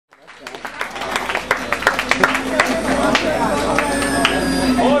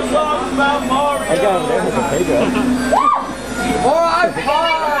got him there with the Pedro.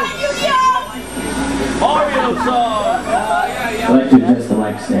 Mario song! I like to adjust the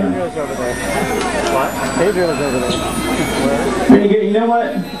mic stand. Pedro's over there. What? Pedro's over there. Where? You know what?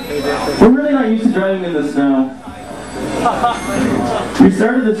 We're really not used to driving in the snow. We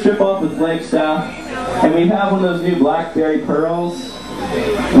started this trip off with Flagstaff, and we have one of those new BlackBerry Pearls.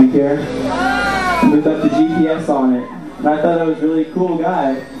 Right here. With the GPS on it. And I thought that was a really cool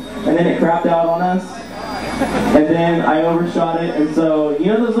guy. And then it crapped out on us. And then I overshot it, and so, you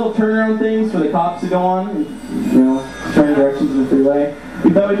know those little turnaround things for the cops to go on? And, you know, turn directions in the freeway?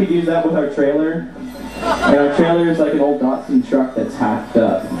 We thought we could use that with our trailer. And our trailer is like an old Datsun truck that's hacked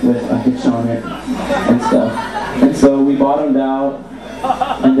up with a hitch on it and stuff. And so we bottomed out,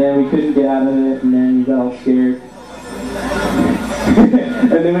 and then we couldn't get out of it, and then we got all scared.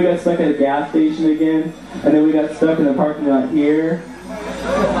 And then we got stuck at a gas station again, and then we got stuck in the parking lot here.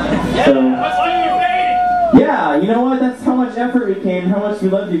 So, yeah, you know what? That's how much effort we came, how much we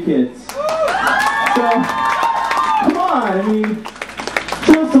loved you kids. So, come on, I mean,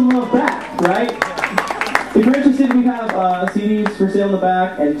 show some love back, right? If you're interested, we have CDs for sale in the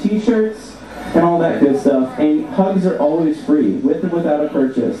back, and t-shirts, and all that good stuff. And hugs are always free, with and without a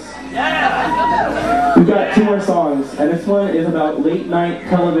purchase. Yeah! We've got 2 more songs, and this one is about late-night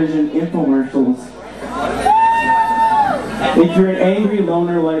television infomercials. If you're an angry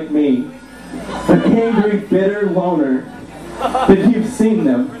loner like me, an angry, bitter loner, then you've seen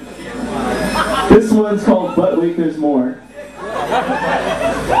them. This one's called But Wait There's More.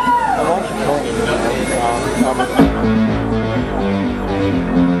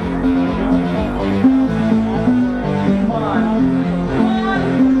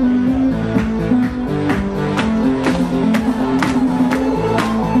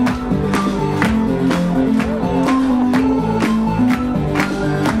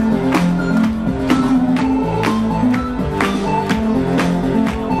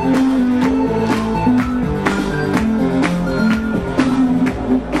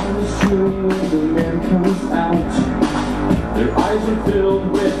 Their eyes are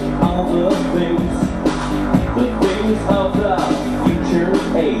filled with all the things of the future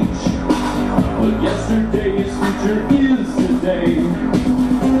age. But yesterday's future is today.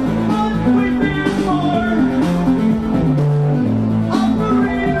 But wait, there's more.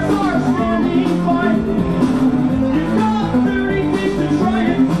 Operators are standing by. You've got 30 days to try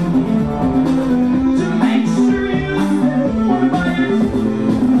it, to make sure you want to buy it.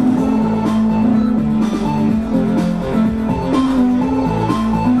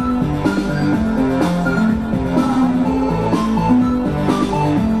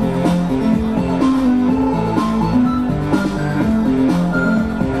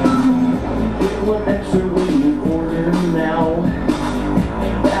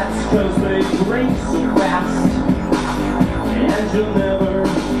 So fast, and you'll never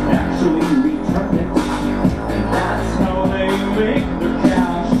actually return it, and that's how they make their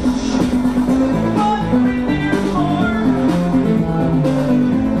cash. But wait, there's more.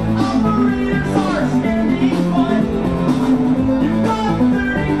 Operators are standing by. You've got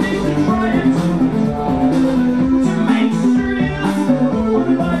 30 days to try it, to make sure you want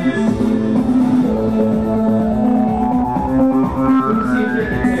to buy it. Let me see if they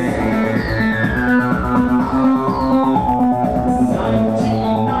can take it.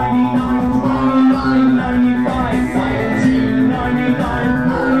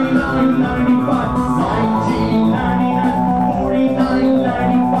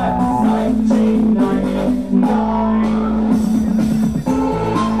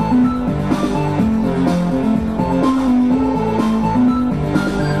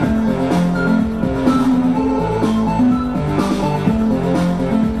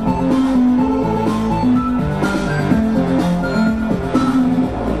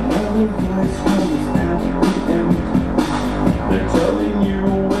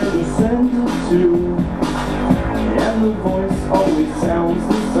 And the voice always sounds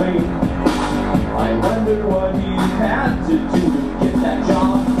the same. I wonder what he had to do to get that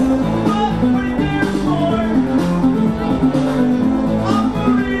job. But wait, there's more.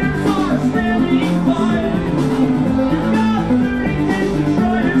 Operators are standing by. You've got 30 days to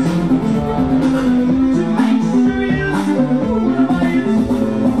try it, to make sure you want to buy it.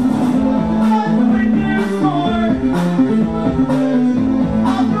 But wait, there's more.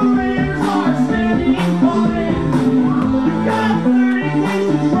 Operators are standing by. You've got 30 days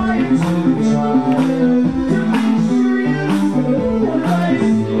to try it, to make sure you want to buy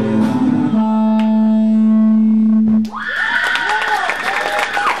it.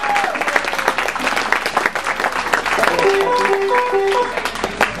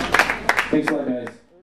 Thanks a lot, guys.